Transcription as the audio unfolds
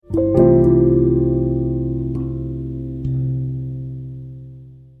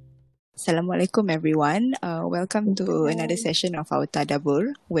Assalamualaikum everyone. Welcome to another session of our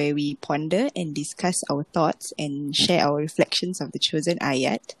Tadabbur where we ponder and discuss our thoughts and share our reflections of the chosen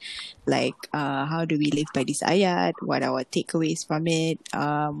ayat. Like how do we live by this ayat? What are our takeaways from it?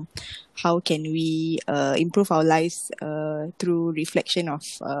 How can we improve our lives through reflection of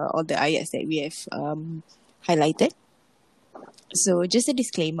all the ayats that we have highlighted? So just a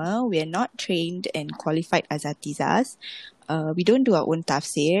disclaimer, we are not trained and qualified asatizas. We don't do our own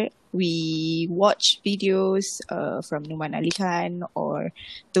tafsir. We watch videos from Numan Ali Khan or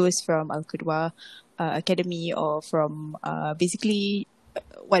those from Al-Qudwa Academy or from basically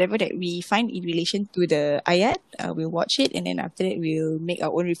whatever that we find in relation to the ayat. We'll watch it and then after that we'll make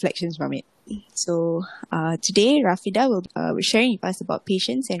our own reflections from it. So today Rafida will be sharing with us about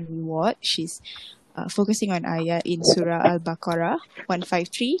patience and reward. She's focusing on ayat in Surah Al-Baqarah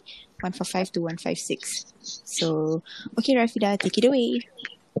 153, 155 to 156. So, okay Rafida, take it away.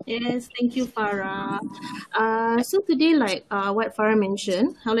 Yes, thank you, Farah. So today, like what Farah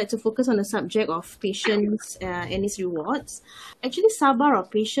mentioned, I would like to focus on the subject of patience and its rewards. Actually, sabar or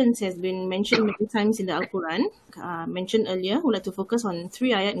patience has been mentioned many times in the Al-Quran. Mentioned earlier, I would like to focus on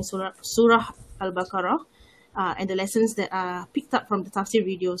 3 ayat in Surah Al-Baqarah and the lessons that are picked up from the tafsir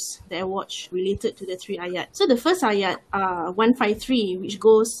videos that I watched related to the 3 ayat. So the first ayat, 153, which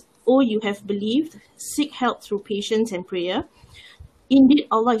goes, "O you have believed, seek help through patience and prayer.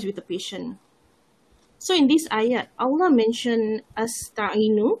 Indeed, Allah is with the patient." So in this ayat, Allah mentioned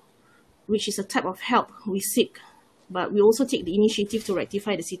asta'inu, which is a type of help we seek, but we also take the initiative to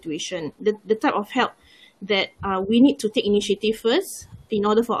rectify the situation. The type of help that we need to take initiative first in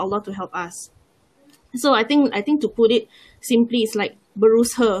order for Allah to help us. So I think to put it simply, it's like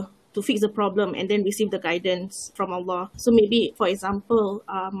berusaha to fix the problem and then receive the guidance from Allah. So maybe, for example,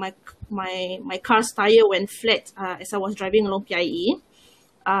 my car's tire went flat as I was driving along PIE.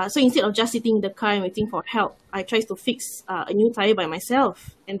 So instead of just sitting in the car and waiting for help, I tried to fix a new tire by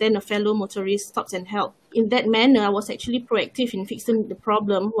myself, and then a fellow motorist stops and helps. In that manner, I was actually proactive in fixing the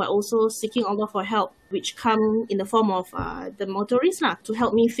problem while also seeking Allah for help, which come in the form of the motorist to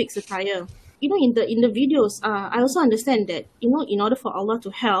help me fix the tire. You know, in the videos, I also understand that, you know, in order for Allah to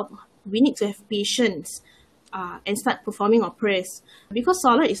help, we need to have patience and start performing our prayers. Because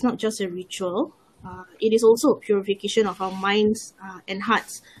Salah is not just a ritual, it is also a purification of our minds and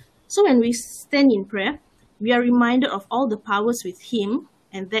hearts. So when we stand in prayer, we are reminded of all the powers with Him,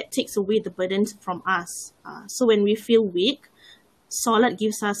 and that takes away the burdens from us. So when we feel weak, Salat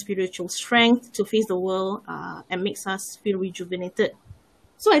gives us spiritual strength to face the world and makes us feel rejuvenated.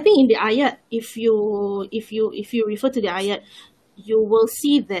 So I think in the ayat, if you refer to the ayat, you will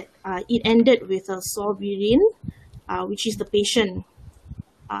see that it ended with a sabirin, which is the patient.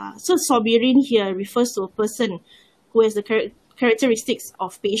 So sabirin here refers to a person who has the characteristics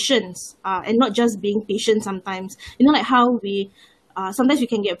of patience and not just being patient sometimes. You know, like how we sometimes we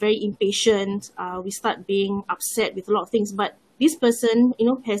can get very impatient, we start being upset with a lot of things, but this person, you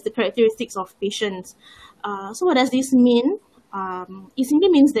know, has the characteristics of patience. So what does this mean? It simply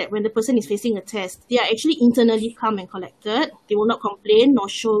means that when the person is facing a test, they are actually internally calm and collected. They will not complain nor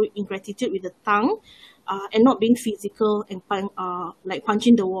show ingratitude with the tongue, and not being physical and like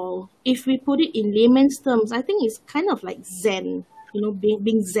punching the wall. If we put it in layman's terms, I think it's kind of like Zen, you know,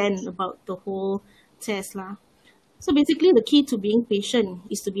 being Zen about the whole test lah. So basically, the key to being patient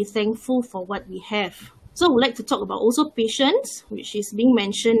is to be thankful for what we have. So I would like to talk about also patience, which is being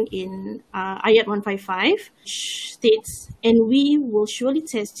mentioned in ayat 155, which states, "And we will surely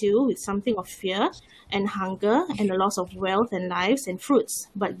test you with something of fear and hunger and the loss of wealth and lives and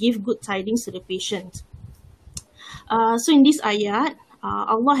fruits, but give good tidings to the patient." So in this ayat,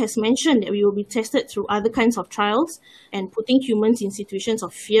 Allah has mentioned that we will be tested through other kinds of trials and putting humans in situations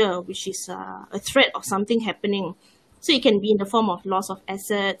of fear, which is a threat of something happening. So it can be in the form of loss of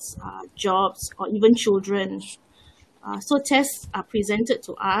assets, jobs, or even children. So tests are presented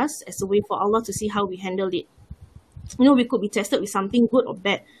to us as a way for Allah to see how we handle it. You know, we could be tested with something good or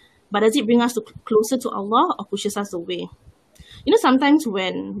bad, but does it bring us closer to Allah or pushes us away? You know, sometimes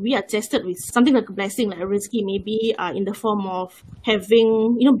when we are tested with something like a blessing, like a rizki, maybe in the form of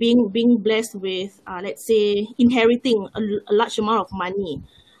having, you know, being blessed with, let's say, inheriting a large amount of money,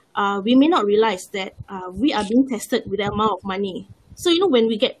 we may not realize that we are being tested with that amount of money. So, you know, when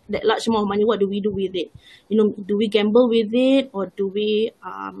we get that large amount of money, what do we do with it? You know, do we gamble with it or do we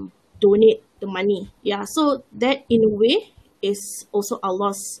donate the money? Yeah, so that in a way is also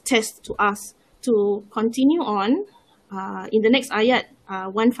Allah's test to us. To continue on, in the next ayat,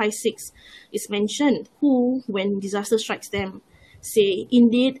 156, is mentioned, who, when disaster strikes them, say,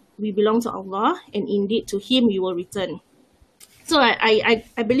 "Indeed, we belong to Allah, and indeed to Him we will return." So I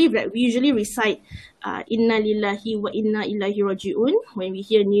believe that we usually recite Inna lillahi wa inna ilahi raji'un when we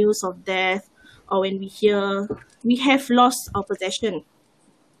hear news of death, or when we hear we have lost our possession.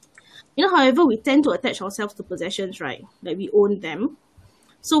 However, we tend to attach ourselves to possessions, right? Like we own them.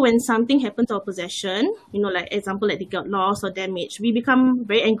 So when something happens to our possession, like example, like they got lost or damaged, we become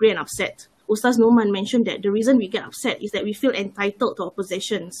very angry and upset. Ustaz Noman mentioned that the reason we get upset is that we feel entitled to our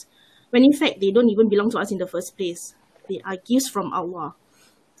possessions, when in fact they don't even belong to us in the first place. They are gifts from Allah.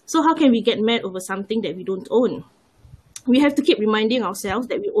 So how can we get mad over something that we don't own? We have to keep reminding ourselves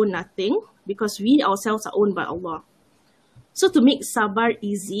that we own nothing, because we ourselves are owned by Allah. So to make sabar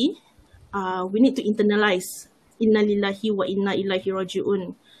easy, we need to internalize Inna lillahi wa inna ilahi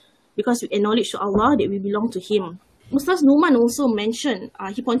raji'un, because we acknowledge to Allah that we belong to Him. Ustaz Numan also mentioned,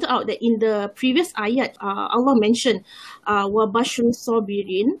 he pointed out that in the previous ayat, Allah mentioned wa bashru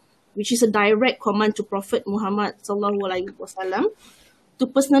sabirin, which is a direct command to Prophet Muhammad sallallahu alaihi wasallam to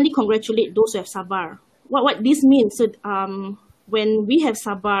personally congratulate those who have sabar. What this means, so when we have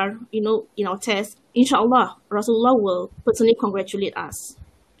sabar, in our test, inshallah, Rasulullah will personally congratulate us.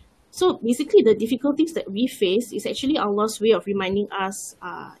 So basically, the difficulties that we face is actually Allah's way of reminding us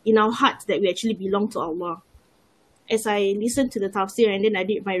in our hearts that we actually belong to Allah. As I listened to the tafsir and then I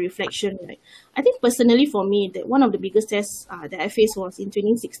did my reflection, I think personally for me, that one of the biggest tests that I faced was in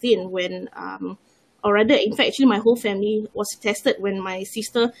 2016 when, or rather, in fact, actually my whole family was tested when my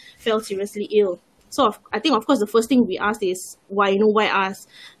sister fell seriously ill. So I think, of course, the first thing we asked is, why us?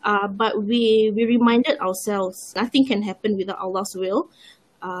 But we reminded ourselves, nothing can happen without Allah's will.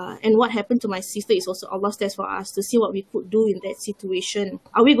 And what happened to my sister is also Allah's test for us to see what we could do in that situation.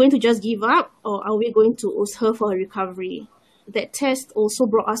 Are we going to just give up, or are we going to ask her for a recovery? That test also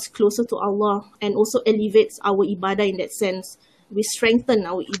brought us closer to Allah and also elevates our ibadah in that sense. We strengthen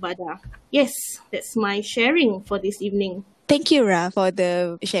our ibadah. Yes, that's my sharing for this evening. Thank you, Ra, for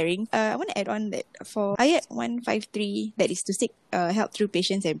the sharing. I want to add on that for ayat 153, that is to seek help through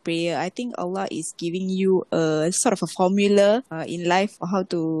patience and prayer. I think Allah is giving you a sort of a formula in life for how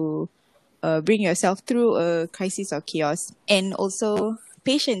to bring yourself through a crisis or chaos. And also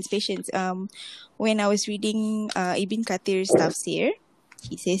patience. When I was reading Ibn Kathir's tafsir,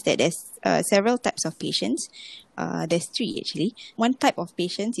 he says that there's several types of patience. There's three actually. One type of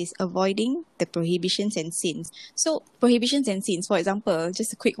patience is avoiding the prohibitions and sins. So prohibitions and sins, for example,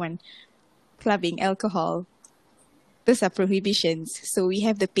 just a quick one, clubbing, alcohol, those are prohibitions. So we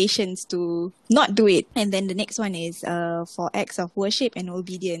have the patience to not do it. And then the next one is for acts of worship and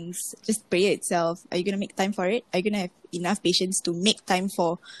obedience, just prayer itself. Are you going to make time for it? Are you going to have enough patience to make time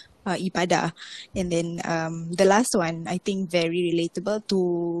for ibadah? And then the last one, I think very relatable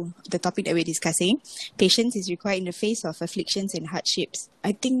to the topic that we're discussing, patience is required in the face of afflictions and hardships.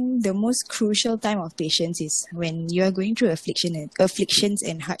 I think the most crucial time of patience is when you are going through afflictions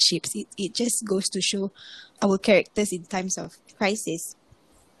and hardships. It just goes to show our characters in times of crisis.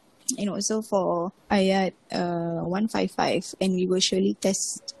 And also for ayat 155, and we will surely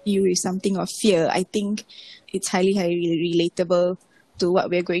test you with something of fear. I think it's highly relatable to what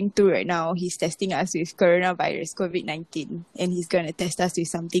we're going through right now. He's testing us with coronavirus, COVID-19, and he's going to test us with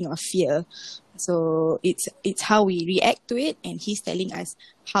something of fear. So it's how we react to it, and he's telling us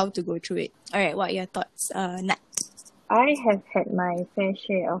how to go through it. All right, what are your thoughts, Nat? I have had my fair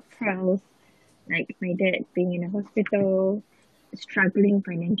share of trials, like my dad being in a hospital, struggling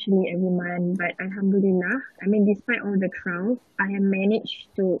financially every month. But Alhamdulillah, despite all the trials, I have managed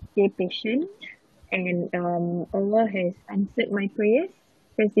to stay patient, and Allah has answered my prayers.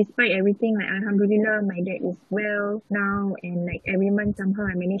 Because despite everything, Alhamdulillah, my dad is well now, and every month somehow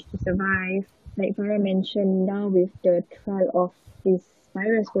I managed to survive. Like Farah mentioned, now with the trial of this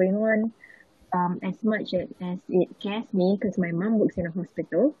virus going on, as much as it scares me, because my mom works in a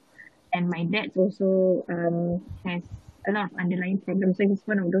hospital, and my dad also has a lot of underlying problems, so he's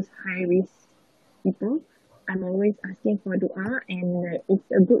one of those high risk people. I'm always asking for dua, and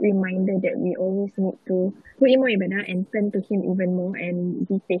it's a good reminder that we always need to put in more ibadah and turn to him even more and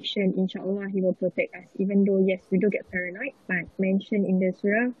be patient. Inshallah, he will protect us. Even though, yes, we do get paranoid, but mentioned in the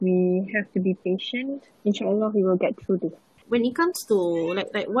surah, we have to be patient. Inshallah, we will get through this. When it comes to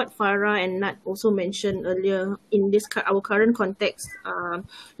like what Farah and Nat also mentioned earlier, in this our current context,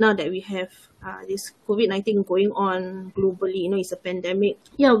 now that we have this COVID-19 going on globally, it's a pandemic.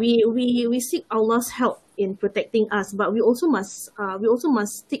 Yeah, we seek Allah's help in protecting us, but we also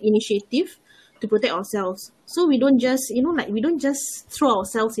must take initiative to protect ourselves. So we don't just we don't just throw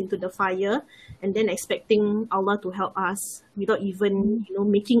ourselves into the fire and then expecting Allah to help us without even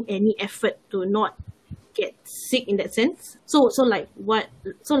making any effort to not get sick in that sense. So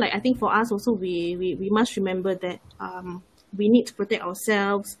I think for us also, we must remember that we need to protect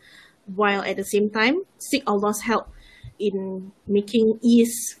ourselves while at the same time seek Allah's help in making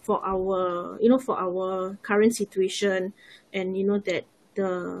ease for our, for our current situation, and that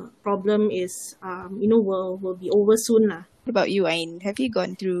the problem is, will be over soon lah. What about you, Ain? Have you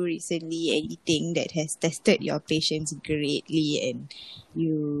gone through recently anything that has tested your patience greatly and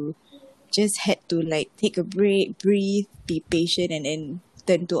you just had to like take a break, breathe, be patient, and then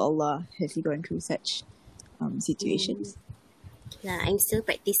turn to Allah? Have you gone through such situations? Yeah, I'm still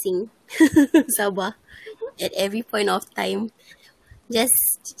practicing sabar at every point of time.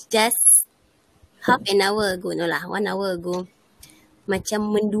 Just half an hour ago, no lah, 1 hour ago,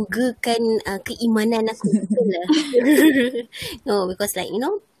 macam mendugakan keimanan aku betul lah. No, because like,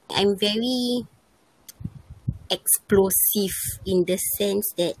 I'm very explosive in the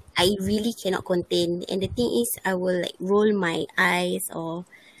sense that I really cannot contain. And the thing is, I will like roll my eyes, or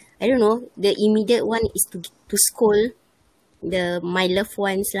I don't know, the immediate one is to scold my loved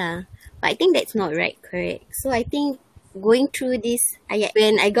ones lah. But I think that's not right, correct? So I think going through this ayat,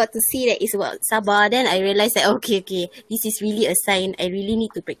 when I got to see that it's about sabar, then I realized that okay, this is really a sign. I really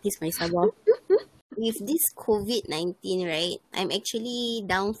need to practice my sabar. With this COVID-19, right, I'm actually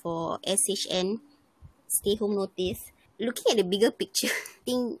down for SHN, stay home notice. Looking at the bigger picture, I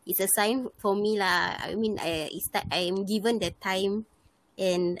think it's a sign for me lah. I mean, I'm given the time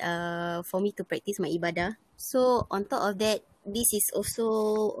and for me to practice my ibadah. So on top of that, this is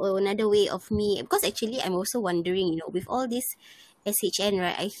also another way of me, because actually I'm also wondering, with all this SHN,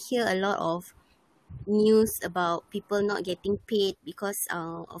 right, I hear a lot of news about people not getting paid because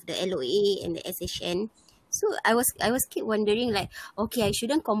of the LOA and the SHN. So I was keep wondering, like, okay, I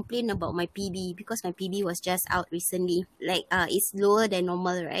shouldn't complain about my PB because my PB was just out recently. Like it's lower than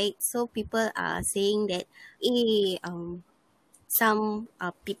normal, right? So people are saying that some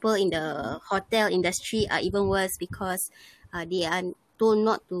people in the hotel industry are even worse because they are told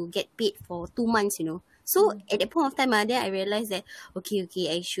not to get paid for 2 months, So at that point of time, then I realized that okay,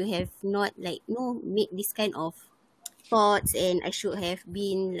 I should have not made this kind of thoughts, and I should have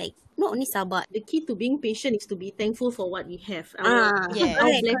been like not only sabar. The key to being patient is to be thankful for what we have. Yeah. Our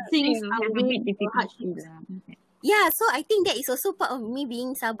Correct. blessings Have a outweigh bit our hardships. difficulty lah. Yeah, so I think that is also part of me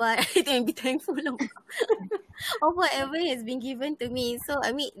being sabar and be thankful of whatever has been given to me. So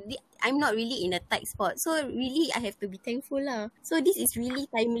I mean, I'm not really in a tight spot. So really, I have to be thankful lah. So this is really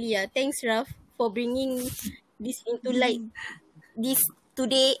timely. Thanks, Raf, for bringing this into light this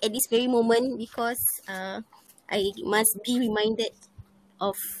today at this very moment, because I must be reminded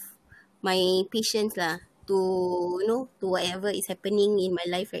of my patience lah to to whatever is happening in my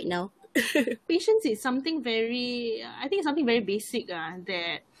life right now. Patience is something very, I think it's something very basic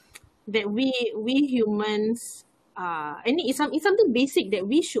that we humans, and it's something basic that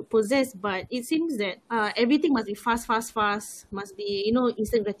we should possess, but it seems that everything must be fast, must be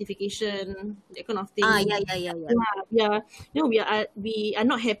instant gratification, that kind of thing. Yeah. We are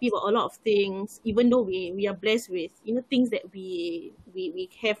not happy about a lot of things, even though we are blessed with things that we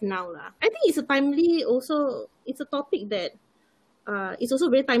have now lah. I think it's a topic that it's also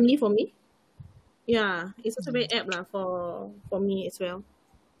very timely for me. Yeah, it's also very apt lah for me as well.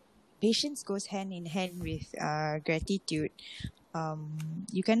 Patience goes hand in hand with gratitude.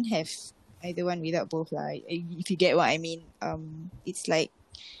 You can't have either one without both lah. If you get what I mean. It's like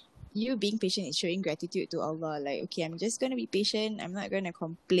you being patient is showing gratitude to Allah. Like, okay, I'm just gonna be patient. I'm not gonna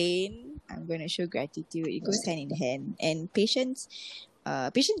complain. I'm gonna show gratitude. It goes hand in hand. And patience,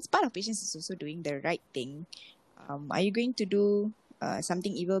 part of patience is also doing the right thing. Are you going to do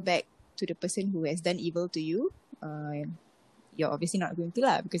something evil back to the person who has done evil to you? You're obviously not going to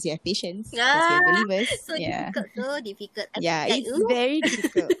lah, because you have patience. Because you're believers. So difficult. Yeah, it's very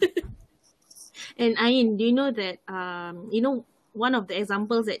difficult. And Ain, do you know that one of the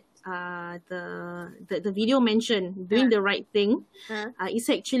examples that the video mentioned, doing the right thing, is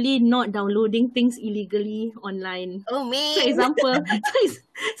actually not downloading things illegally online. Oh man.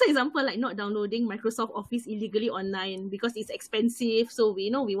 So example, like not downloading Microsoft Office illegally online because it's expensive. So we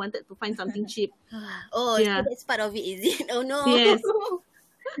wanted to find something cheap. Oh, Yeah. so that's part of it, is it? Oh no. Yes.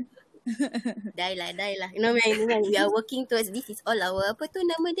 Die lah. Man, we are working towards this. Is all our apa tu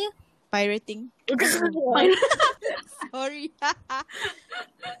nama dia? Pirating. Sorry.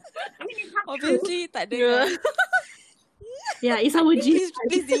 Obviously tak ada. Yeah, it's our Please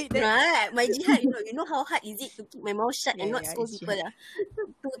G. delete that. Right, my jihad. You know how hard is it to keep my mouth shut and not scold it's people lah.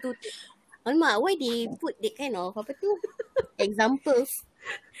 To Alamak, why they put that kind of apa tu examples?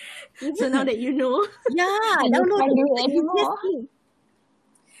 So now that you know. Yeah, You download can't do it the anymore. easiest thing.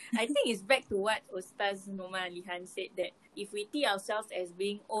 I think it's back to what Ustaz Noman Alihan said, that if we see ourselves as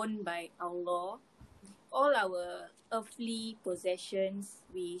being owned by Allah, all our earthly possessions,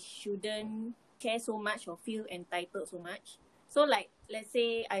 we shouldn't care so much or feel entitled so much. So like, let's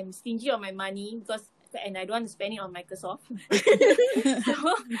say I'm stingy on my money and I don't want to spend it on Microsoft.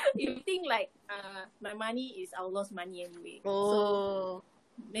 So you think like my money is Allah's money anyway. So Oh,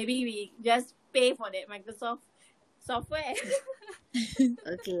 maybe we just pay for that Microsoft software.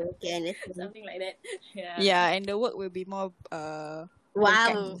 okay, understand. Something like that. Yeah. Yeah, and the work will be more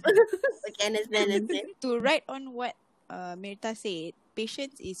Wow. berkat. Okay, understand. To write on what Mirta said,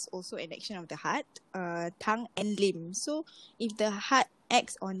 patience is also an action of the heart, tongue and limb. So if the heart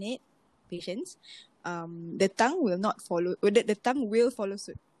acts on it, patience, the tongue will not follow. The tongue will follow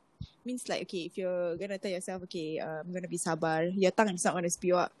suit. Means like, okay, if you're gonna tell yourself, okay, I'm gonna be sabar, your tongue is not gonna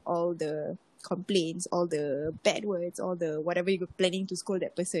spew out all the complaints, all the bad words, all the whatever you're planning to scold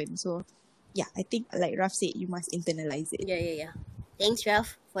that person. So yeah, I think like Raf said, you must internalize it. Yeah. Thanks,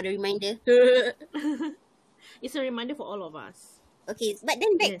 Ralph, for the reminder. It's a reminder for all of us. Okay, but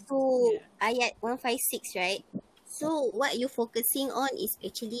then back Yes. to ayat 156, right? So what you're focusing on is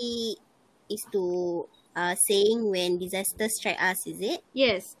actually to saying when disaster strike us, is it?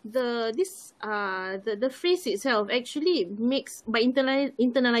 Yes, the phrase itself actually makes, by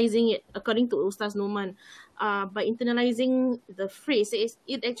internalizing it, according to Ustaz Noman, by internalizing the phrase,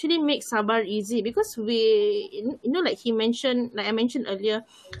 it actually makes sabar easy, because like he mentioned, like I mentioned earlier,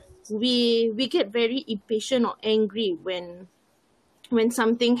 we get very impatient or angry when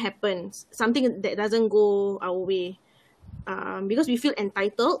something happens, something that doesn't go our way, because we feel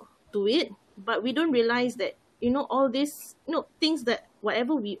entitled to it, but we don't realize that, all this, things that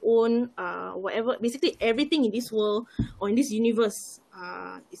whatever we own, whatever, basically everything in this world or in this universe,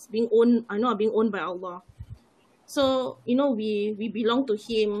 is being owned, are being owned by Allah. So, we belong to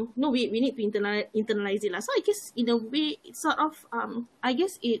Him. We need to internalize it. So I guess in a way, it's sort of, I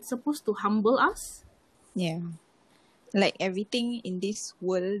guess it's supposed to humble us. Yeah. Like everything in this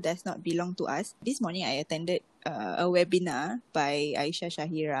world does not belong to us. This morning I attended a webinar by Aisha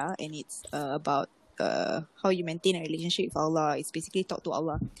Shahira, and it's about how you maintain a relationship with Allah. It's basically talk to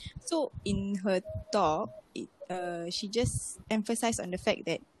Allah. So in her talk, she just emphasized on the fact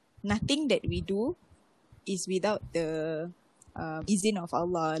that nothing that we do is without the izin of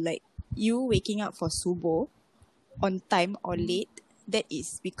Allah. Like you waking up for subuh on time or late, that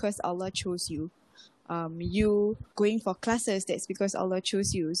is because Allah chose you. You going for classes, that's because Allah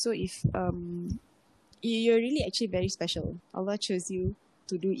chose you. So if you're really actually very special, Allah chose you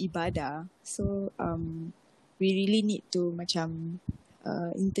to do ibadah. So we really need to macam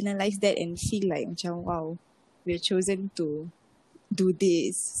internalize that and feel like macam, wow, we're chosen to do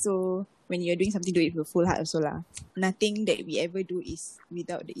this. So when you're doing something, do it with a full heart also lah. Nothing that we ever do is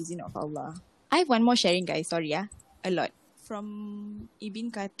without the izin of Allah. I have one more sharing, guys. Sorry, a lot. From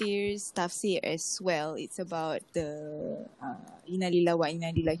Ibn Kathir's tafsir as well, it's about the Inna Lillahi wa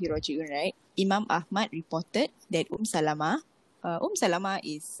Inna Ilaihi Raji'un, right? Imam Ahmad reported that Salama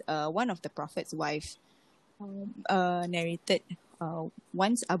is one of the Prophet's wife, narrated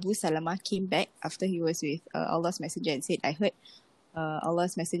once Abu Salama came back after he was with Allah's Messenger and said, I heard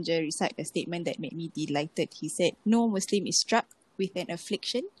Allah's Messenger recite a statement that made me delighted. He said, no Muslim is struck with an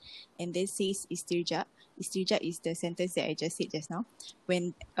affliction, and then says istirja. Istirja is the sentence that I just said just now.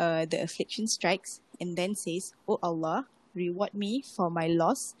 When the affliction strikes, and then says, O Allah, reward me for my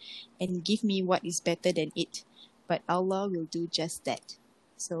loss and give me what is better than it. But Allah will do just that.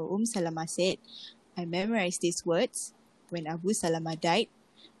 So Salama said, I memorized these words. When Abu Salama died,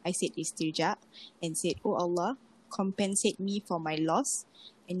 I said istirja and said, O Allah, compensate me for my loss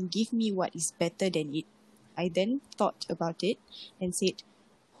and give me what is better than it. I then thought about it and said,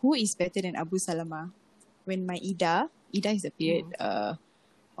 who is better than Abu Salama? When my Ida is the period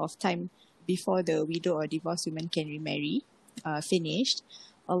of time before the widow or divorced woman can remarry, finished,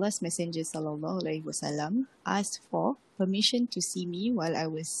 Allah's Messenger sallallahu alaihi wasallam asked for permission to see me while I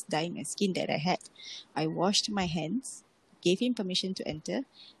was dyeing a skin that I had. I washed my hands, gave him permission to enter,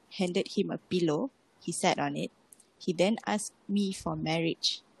 handed him a pillow. He sat on it. He then asked me for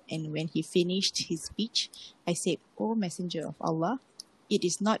marriage. And when he finished his speech, I said, O Messenger of Allah, it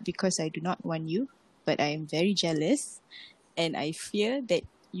is not because I do not want you, but I am very jealous, and I fear that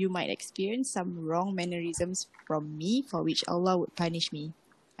you might experience some wrong mannerisms from me for which Allah would punish me.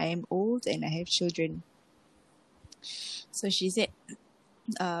 I am old and I have children. So she said,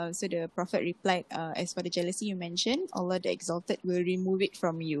 so the Prophet replied, as for the jealousy you mentioned, Allah the Exalted will remove it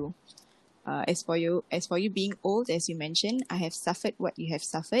from you. As for you being old, as you mentioned, I have suffered what you have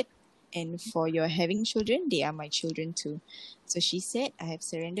suffered. And for your having children, they are my children too. So she said, I have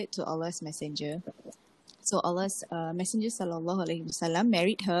surrendered to Allah's Messenger. So Allah's Messenger sallallahu alaihi wasallam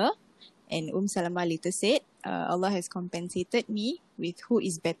married her, And Salama later said, Allah has compensated me with who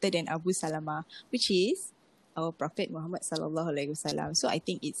is better than Abu Salama, which is our Prophet Muhammad sallallahu alaihi wasallam. So I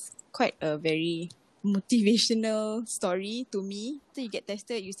think it's quite a very motivational story to me. So you get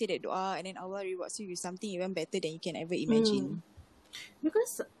tested, you say that dua, and then Allah rewards you with something even better than you can ever imagine.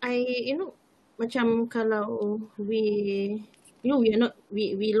 Because macam kalau we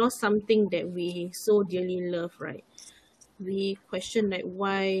we lost something that we so dearly love, right? We question like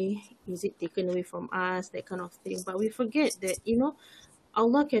why is it taken away from us, that kind of thing. But we forget that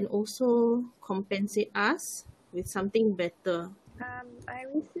Allah can also compensate us with something better. I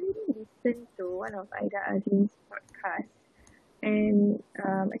recently listened to one of Aida Azim's podcasts, and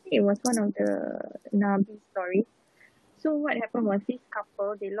I think it was one of the Nabi stories. So what happened was this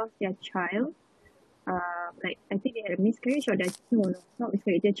couple, they lost their child. I think they had a miscarriage or no, not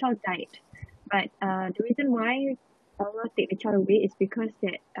miscarriage. Their child died. But the reason why Allah take the child away is because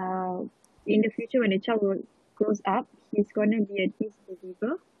that in the future when the child grows up, he's gonna be a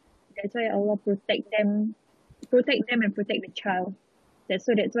disbeliever. That's why Allah protect them and protect the child. That's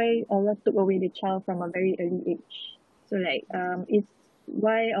why Allah took away the child from a very early age. So it's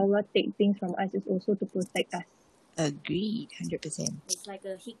why Allah take things from us is also to protect us. Agreed, 100%. It's like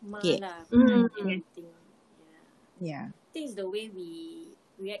a hikmah Yeah. lah. Everything. Yeah. I think it's the way we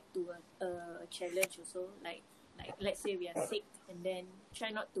react to a challenge also. Like let's say we are sick and then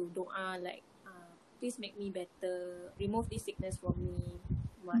try not to doa like please make me better, remove this sickness from me.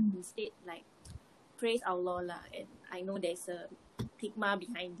 But instead like praise Allah lah, and I know there's a hikmah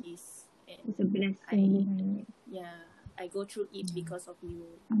behind this, and It's a blessing. I go through it because of you.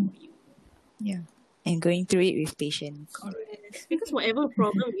 Yeah. And going through it with patience. Correct. Because whatever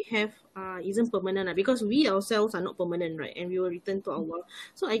problem we have isn't permanent lah, because we ourselves are not permanent, right? And we will return to Allah.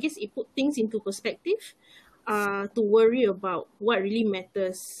 So I guess it put things into perspective to worry about what really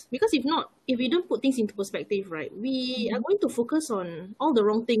matters. Because if we don't put things into perspective, right, we are going to focus on all the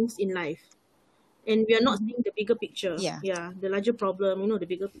wrong things in life. And we are not seeing the bigger picture. Yeah. The larger problem, the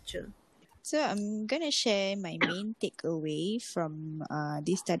bigger picture. So I'm going to share my main takeaway from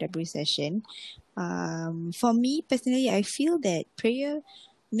this Tadabbur session. For me personally, I feel that prayer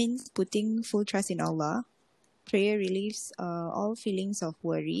means putting full trust in Allah. Prayer relieves all feelings of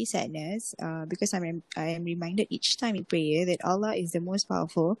worry, sadness, because I am reminded each time in prayer that Allah is the most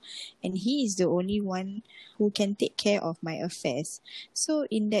powerful and He is the only one who can take care of my affairs. So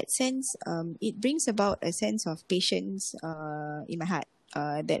in that sense, it brings about a sense of patience in my heart.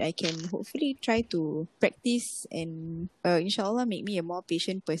 That I can hopefully try to practice and inshallah make me a more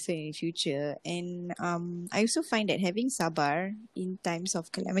patient person in the future. And I also find that having sabar in times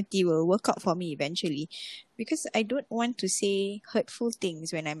of calamity will work out for me eventually, because I don't want to say hurtful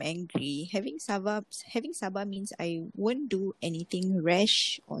things when I'm angry. Having sabar means I won't do anything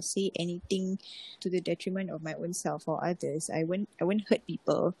rash or say anything to the detriment of my own self or others. I won't hurt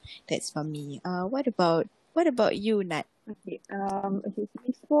people. That's for me. What about you, Nat? Okay.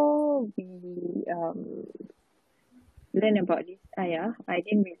 Before we learn about this ayah, I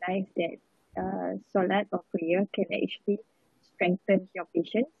didn't realize that salat or prayer can actually strengthen your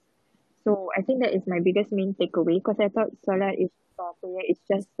patience. So I think that is my biggest main takeaway, because I thought salat or prayer is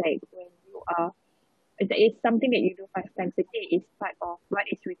just like when you are, it's something that you do 5 times a day. It's part of what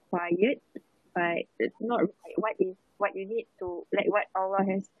is required, but it's not required. What you need to, like what Allah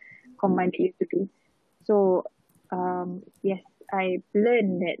has commanded you to do. So yes, I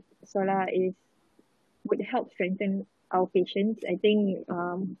learned that Salah would help strengthen our patience. I think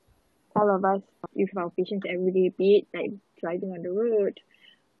all of us, with our patience every day, be it like driving on the road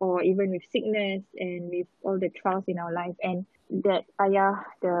or even with sickness and with all the trials in our life, and that ayah,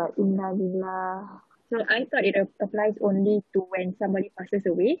 the inna lillah. So I thought it applies only to when somebody passes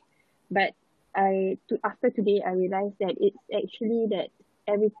away, but after today I realized that it's actually that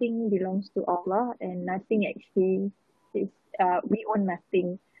everything belongs to Allah and nothing actually is, we own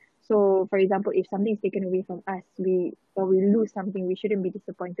nothing. So for example, if something is taken away from us, we lose something, we shouldn't be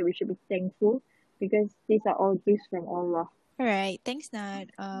disappointed, we should be thankful, because these are all gifts from Allah. Alright, thanks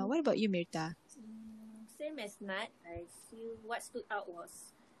Nat. What about you, Mirta? Same as Nat, I feel what stood out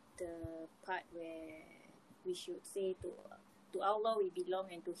was the part where we should say to Allah we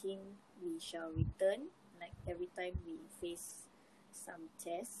belong and to Him we shall return, like every time we face some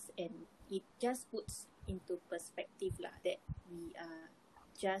tests, and it just puts into perspective lah that we are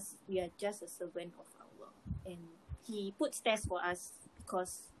just a servant of Allah, and He puts tests for us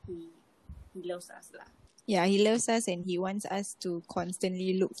because He loves us lah. Yeah, He loves us and He wants us to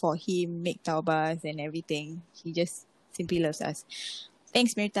constantly look for Him, make tawbahs and everything. He just simply loves us.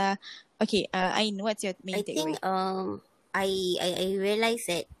 Thanks, Mirta. Okay, Ain, what's your main I takeaway? think I realized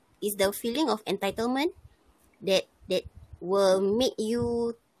that is the feeling of entitlement that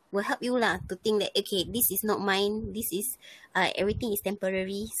will help you lah to think that, okay, this is not mine, this is everything is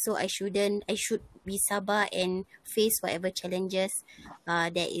temporary, so I should be sabar and face whatever challenges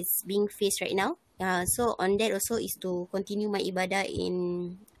that is being faced right now. So on that also is to continue my ibadah,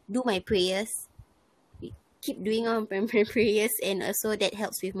 in do my prayers, keep doing our prayers, and also that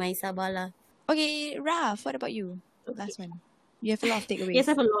helps with my sabar lah. Okay, Raf, what about you? Last one. You have a lot of takeaways. Yes,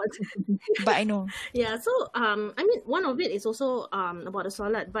 I have a lot. But I know. Yeah, so I mean, one of it is also about the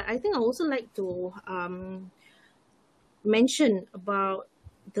salat, but I think I also like to mention about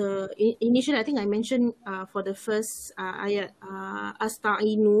initially. I think I mentioned for the first ayat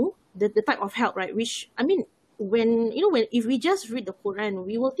asta'inu, the type of help, right? Which, I mean, when if we just read the Quran,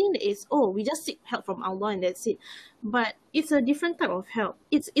 we will think that we just seek help from Allah and that's it. But it's a different type of help.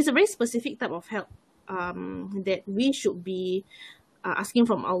 It's a very specific type of help that we should be asking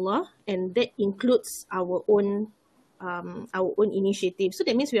from Allah, and that includes our own initiative. So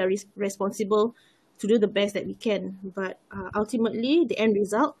that means we are responsible to do the best that we can. But ultimately, the end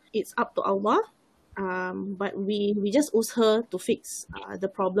result, it's up to Allah. But we just use her to fix the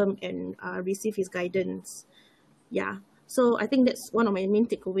problem and receive His guidance. Yeah. So I think that's one of my main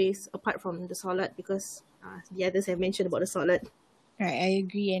takeaways apart from the salat, because the others have mentioned about the salat. Right, I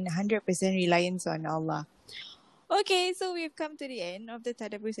agree, and 100% reliance on Allah. Okay, so we've come to the end of the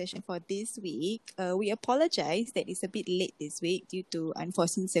Tadabbur session for this week. We apologize that it's a bit late this week due to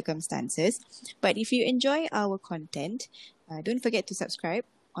unforeseen circumstances. But if you enjoy our content, don't forget to subscribe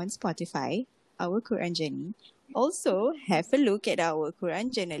on Spotify, Our Quran Journey. Also, have a look at our Quran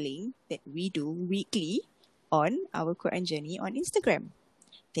journaling that we do weekly on Our Quran Journey on Instagram.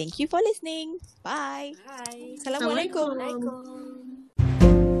 Thank you for listening. Bye. Bye. Assalamualaikum. Assalamualaikum. Assalamualaikum.